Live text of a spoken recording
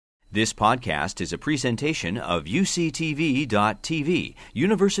This podcast is a presentation of UCTV.tv,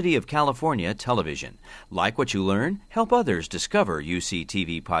 University of California Television. Like what you learn? Help others discover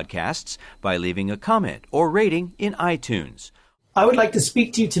UCTV podcasts by leaving a comment or rating in iTunes. I would like to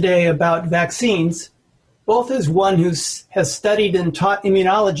speak to you today about vaccines, both as one who has studied and taught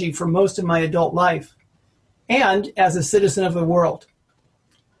immunology for most of my adult life, and as a citizen of the world.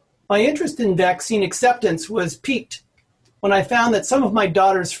 My interest in vaccine acceptance was piqued when I found that some of my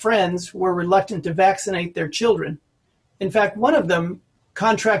daughter's friends were reluctant to vaccinate their children. In fact, one of them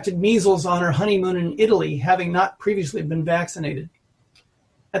contracted measles on her honeymoon in Italy, having not previously been vaccinated.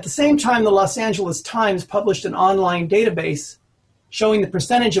 At the same time, the Los Angeles Times published an online database showing the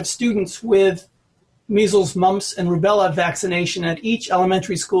percentage of students with measles, mumps, and rubella vaccination at each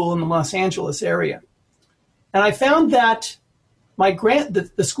elementary school in the Los Angeles area. And I found that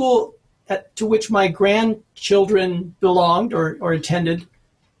the school to which my grandchildren belonged or attended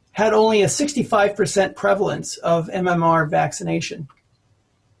had only a 65% prevalence of MMR vaccination.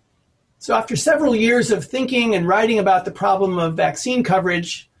 So after several years of thinking and writing about the problem of vaccine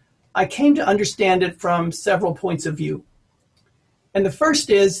coverage, I came to understand it from several points of view. And the first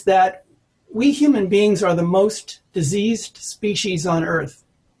is that we human beings are the most diseased species on Earth.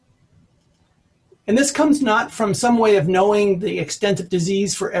 And this comes not from some way of knowing the extent of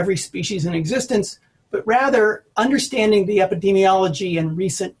disease for every species in existence, but rather understanding the epidemiology and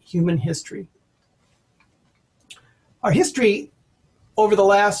recent human history. Our history over the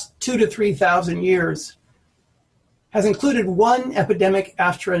last 2,000 to 3,000 years has included one epidemic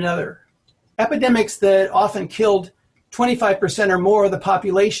after another. Epidemics that often killed 25% or more of the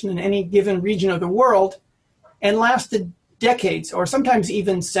population in any given region of the world and lasted decades or sometimes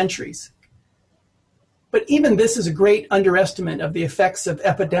even centuries. But even this is a great underestimate of the effects of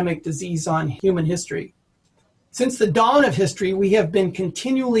epidemic disease on human history. Since the dawn of history, we have been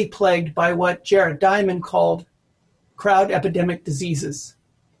continually plagued by what Jared Diamond called crowd epidemic diseases.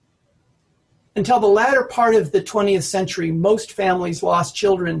 Until the latter part of the 20th century, most families lost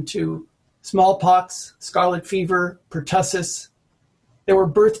children to smallpox, scarlet fever, pertussis. There were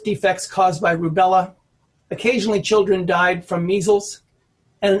birth defects caused by rubella. Occasionally, children died from measles.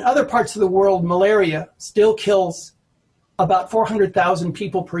 And in other parts of the world, malaria still kills about 400,000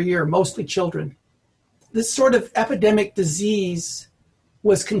 people per year, mostly children. This sort of epidemic disease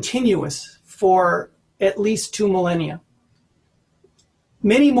was continuous for at least 2 millennia.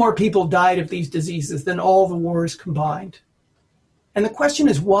 Many more people died of these diseases than all the wars combined. And the question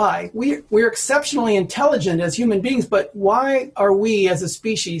is why? We're exceptionally intelligent as human beings, but why are we as a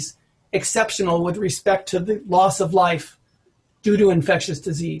species exceptional with respect to the loss of life due to infectious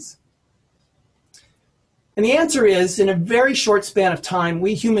disease? And the answer is, in a very short span of time,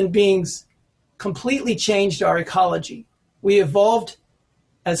 we human beings completely changed our ecology. We evolved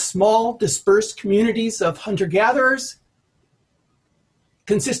as small, dispersed communities of hunter-gatherers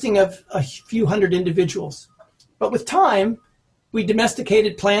consisting of a few hundred individuals. But with time, we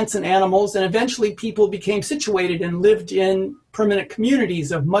domesticated plants and animals, and eventually people became situated and lived in permanent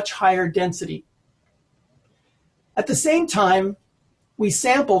communities of much higher density. At the same time, we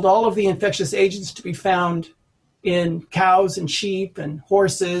sampled all of the infectious agents to be found in cows and sheep and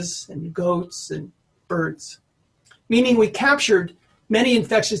horses and goats and birds, meaning we captured many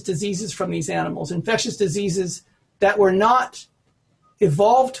infectious diseases from these animals, infectious diseases that were not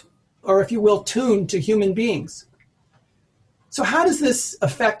evolved, or if you will, tuned to human beings. So how does this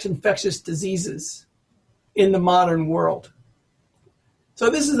affect infectious diseases in the modern world? So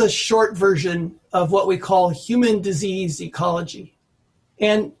this is a short version of what we call human disease ecology.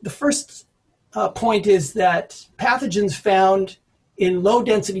 And the first point is that pathogens found in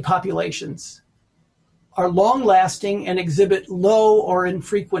low-density populations are long-lasting and exhibit low or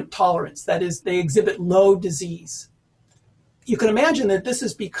infrequent tolerance. That is, they exhibit low disease. You can imagine that this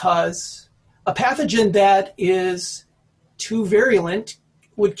is because a pathogen that is too virulent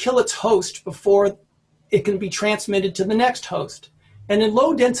would kill its host before it can be transmitted to the next host. And in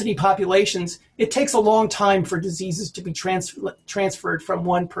low-density populations, it takes a long time for diseases to be transferred from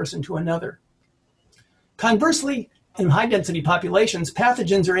one person to another. Conversely, in high-density populations,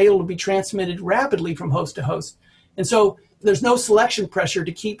 pathogens are able to be transmitted rapidly from host to host. And so there's no selection pressure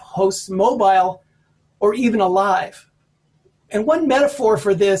to keep hosts mobile or even alive. And one metaphor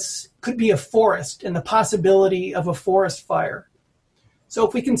for this could be a forest and the possibility of a forest fire. So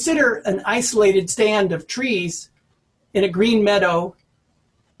if we consider an isolated stand of trees in a green meadow,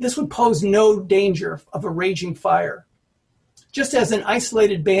 this would pose no danger of a raging fire, just as an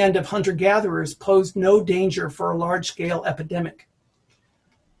isolated band of hunter-gatherers posed no danger for a large-scale epidemic.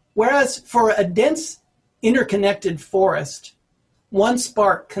 Whereas for a dense, interconnected forest, one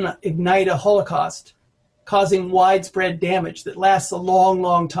spark can ignite a holocaust, causing widespread damage that lasts a long,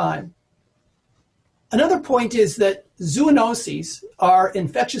 long time. Another point is that zoonoses are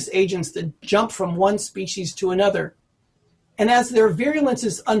infectious agents that jump from one species to another. And as their virulence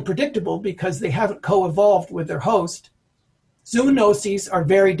is unpredictable because they haven't co-evolved with their host, zoonoses are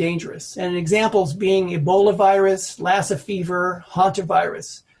very dangerous. And examples being Ebola virus, Lassa fever,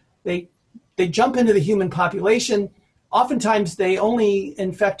 hantavirus. They jump into the human population. Oftentimes they only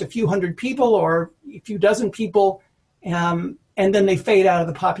infect a few hundred people or a few dozen people, and then they fade out of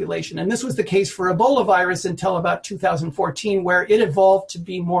the population. And this was the case for Ebola virus until about 2014, where it evolved to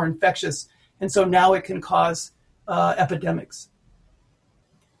be more infectious. And so now it can cause epidemics.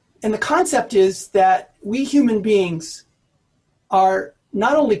 And the concept is that we human beings are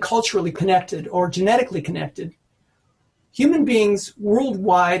not only culturally connected or genetically connected, human beings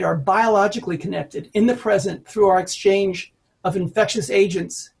worldwide are biologically connected in the present through our exchange of infectious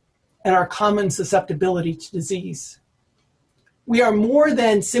agents and our common susceptibility to disease. We are more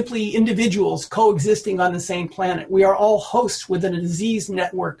than simply individuals coexisting on the same planet. We are all hosts within a disease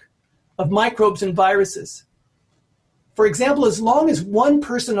network of microbes and viruses. For example, as long as one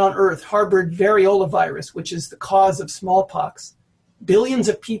person on Earth harbored variola virus, which is the cause of smallpox, billions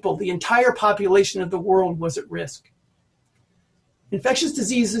of people, the entire population of the world, was at risk. Infectious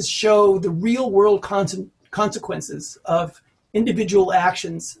diseases show the real-world consequences of individual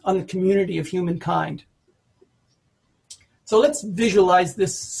actions on the community of humankind. So let's visualize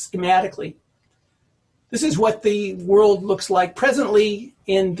this schematically. This is what the world looks like presently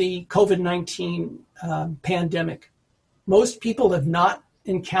in the COVID-19 pandemic. Most people have not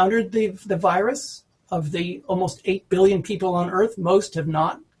encountered the virus. Of the almost 8 billion people on Earth, most have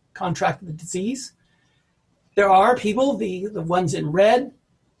not contracted the disease. There are people, the ones in red,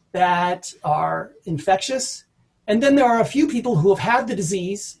 that are infectious. And then there are a few people who have had the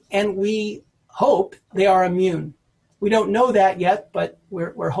disease, and we hope they are immune. We don't know that yet, but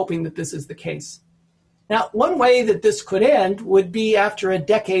we're hoping that this is the case. Now, one way that this could end would be after a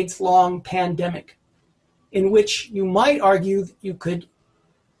decades-long pandemic, in which you might argue you could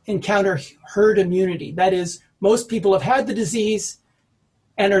encounter herd immunity. That is, most people have had the disease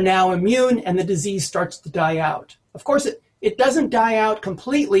and are now immune, and the disease starts to die out. Of course, it doesn't die out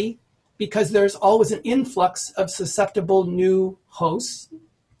completely because there's always an influx of susceptible new hosts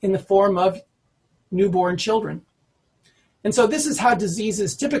in the form of newborn children. And so this is how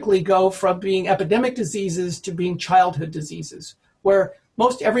diseases typically go from being epidemic diseases to being childhood diseases, where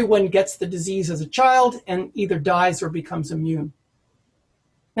most everyone gets the disease as a child and either dies or becomes immune.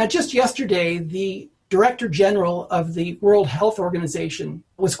 Now, just yesterday, the Director General of the World Health Organization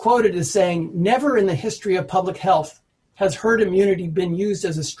was quoted as saying, "Never in the history of public health has herd immunity been used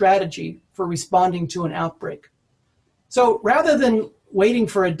as a strategy for responding to an outbreak." So rather than waiting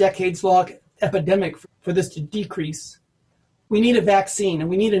for a decades-long epidemic for this to decrease, we need a vaccine, and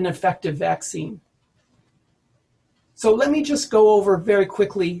we need an effective vaccine. So let me just go over very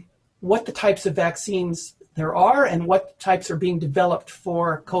quickly what the types of vaccines there are and what types are being developed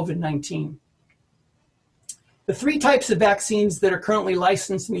for COVID-19. The three types of vaccines that are currently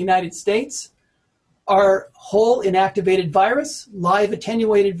licensed in the United States are whole inactivated virus, live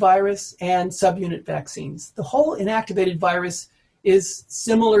attenuated virus, and subunit vaccines. The whole inactivated virus is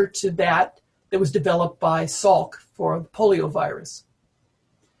similar to that was developed by Salk for the polio virus.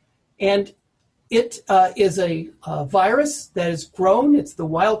 And it is a virus that is grown. It's the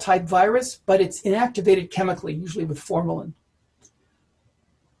wild-type virus, but it's inactivated chemically, usually with formalin.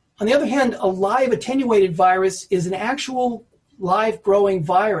 On the other hand, a live attenuated virus is an actual live growing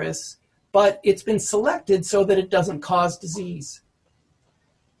virus, but it's been selected so that it doesn't cause disease.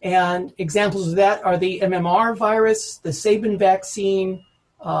 And examples of that are the MMR virus, the Sabin vaccine,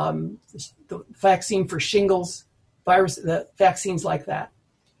 the vaccine for shingles, the vaccines like that.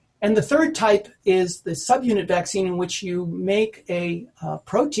 And the third type is the subunit vaccine, in which you make a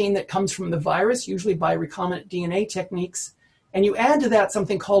protein that comes from the virus, usually by recombinant DNA techniques, and you add to that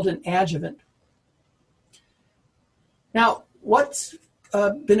something called an adjuvant. Now, what's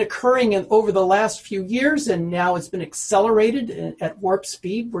been occurring over the last few years, and now it's been accelerated at warp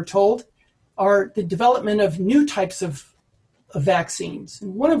speed, we're told, are the development of new types of vaccines.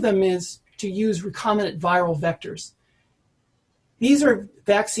 And one of them is to use recombinant viral vectors. These are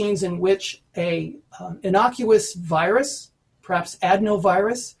vaccines in which a innocuous virus, perhaps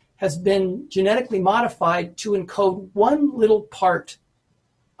adenovirus, has been genetically modified to encode one little part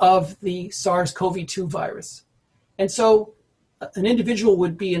of the SARS-CoV-2 virus. And so an individual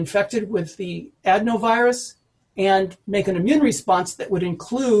would be infected with the adenovirus and make an immune response that would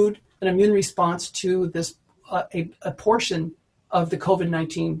include an immune response to this a portion of the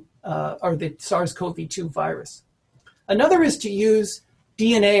COVID-19 or the SARS-CoV-2 virus. Another is to use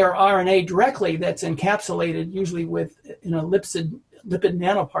DNA or RNA directly that's encapsulated, usually in a lipid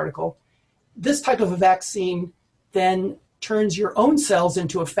nanoparticle. This type of a vaccine then turns your own cells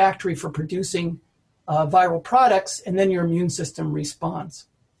into a factory for producing viral products, and then your immune system responds.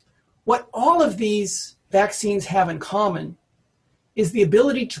 What all of these vaccines have in common is the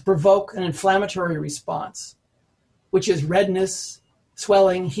ability to provoke an inflammatory response, which is redness,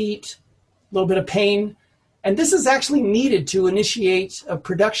 swelling, heat, a little bit of pain. And this is actually needed to initiate a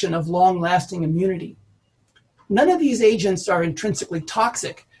production of long-lasting immunity. None of these agents are intrinsically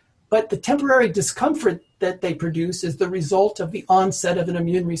toxic, but the temporary discomfort that they produce is the result of the onset of an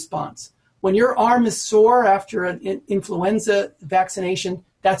immune response. When your arm is sore after an influenza vaccination,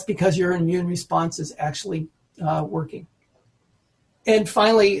 that's because your immune response is actually working. And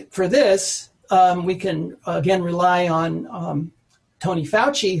finally, for this, we can again rely on Tony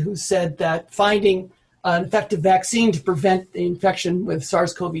Fauci, who said that finding an effective vaccine to prevent the infection with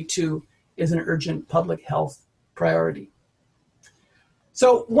SARS-CoV-2 is an urgent public health priority.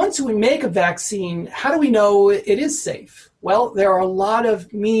 So once we make a vaccine, how do we know it is safe? Well, there are a lot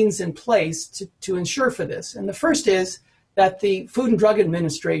of means in place to ensure for this. And the first is that the Food and Drug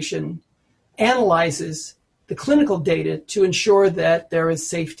Administration analyzes the clinical data to ensure that there is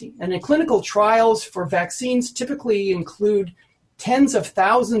safety. And in clinical trials for vaccines typically include tens of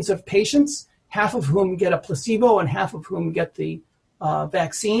thousands of patients, half of whom get a placebo and half of whom get the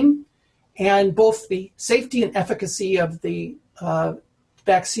vaccine. And both the safety and efficacy of the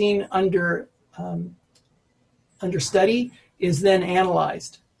vaccine under study is then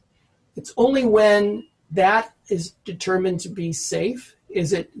analyzed. It's only when that is determined to be safe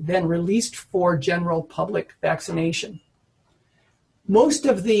is it then released for general public vaccination. Most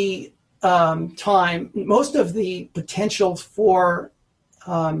of the potential for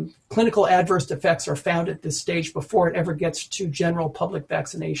clinical adverse effects are found at this stage before it ever gets to general public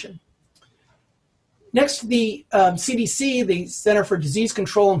vaccination. Next, the CDC, the Center for Disease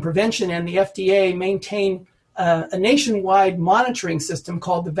Control and Prevention, and the FDA maintain a nationwide monitoring system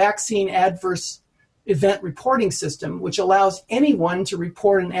called the Vaccine Adverse Event Reporting System, which allows anyone to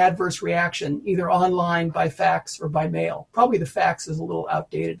report an adverse reaction, either online, by fax, or by mail. Probably the fax is a little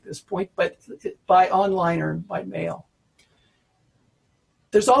outdated at this point, but by online or by mail.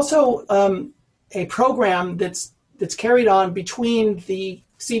 There's also a program that's carried on between the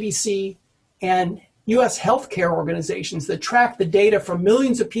CDC and U.S. healthcare organizations that track the data from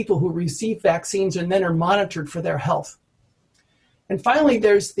millions of people who receive vaccines and then are monitored for their health. And finally,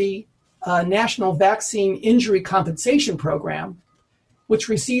 there's the National Vaccine Injury Compensation Program, which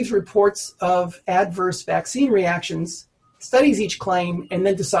receives reports of adverse vaccine reactions, studies each claim, and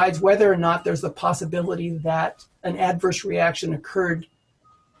then decides whether or not there's the possibility that an adverse reaction occurred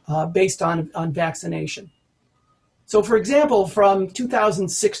based on vaccination. So, for example, from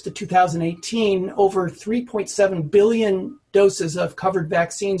 2006 to 2018, over 3.7 billion doses of covered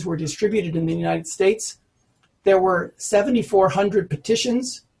vaccines were distributed in the United States. There were 7,400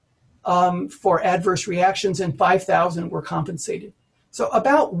 petitions for adverse reactions, and 5,000 were compensated. So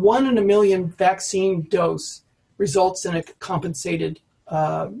about 1 in a million vaccine dose results in a compensated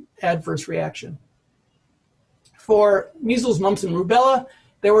adverse reaction. For measles, mumps, and rubella,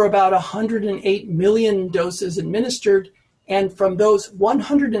 there were about 108 million doses administered, and from those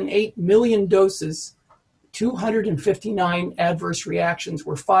 108 million doses, 259 adverse reactions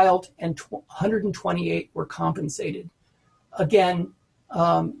were filed and 128 were compensated. Again,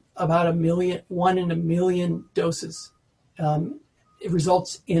 about 1 in a million doses. It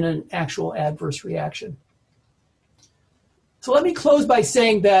results in an actual adverse reaction. So let me close by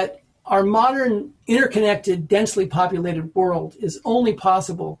saying that our modern, interconnected, densely populated world is only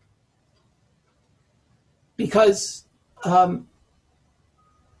possible because of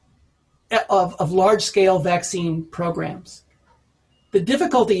large-scale vaccine programs. The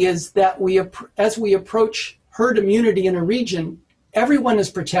difficulty is that as we approach herd immunity in a region, everyone is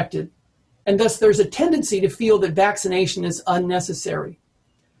protected, and thus there's a tendency to feel that vaccination is unnecessary.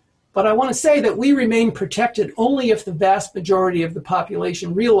 But I want to say that we remain protected only if the vast majority of the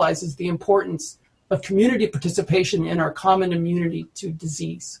population realizes the importance of community participation in our common immunity to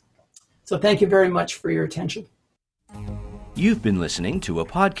disease. So thank you very much for your attention. You've been listening to a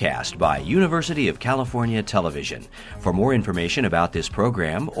podcast by University of California Television. For more information about this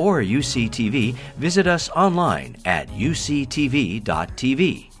program or UCTV, visit us online at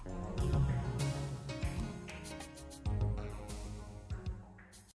uctv.tv.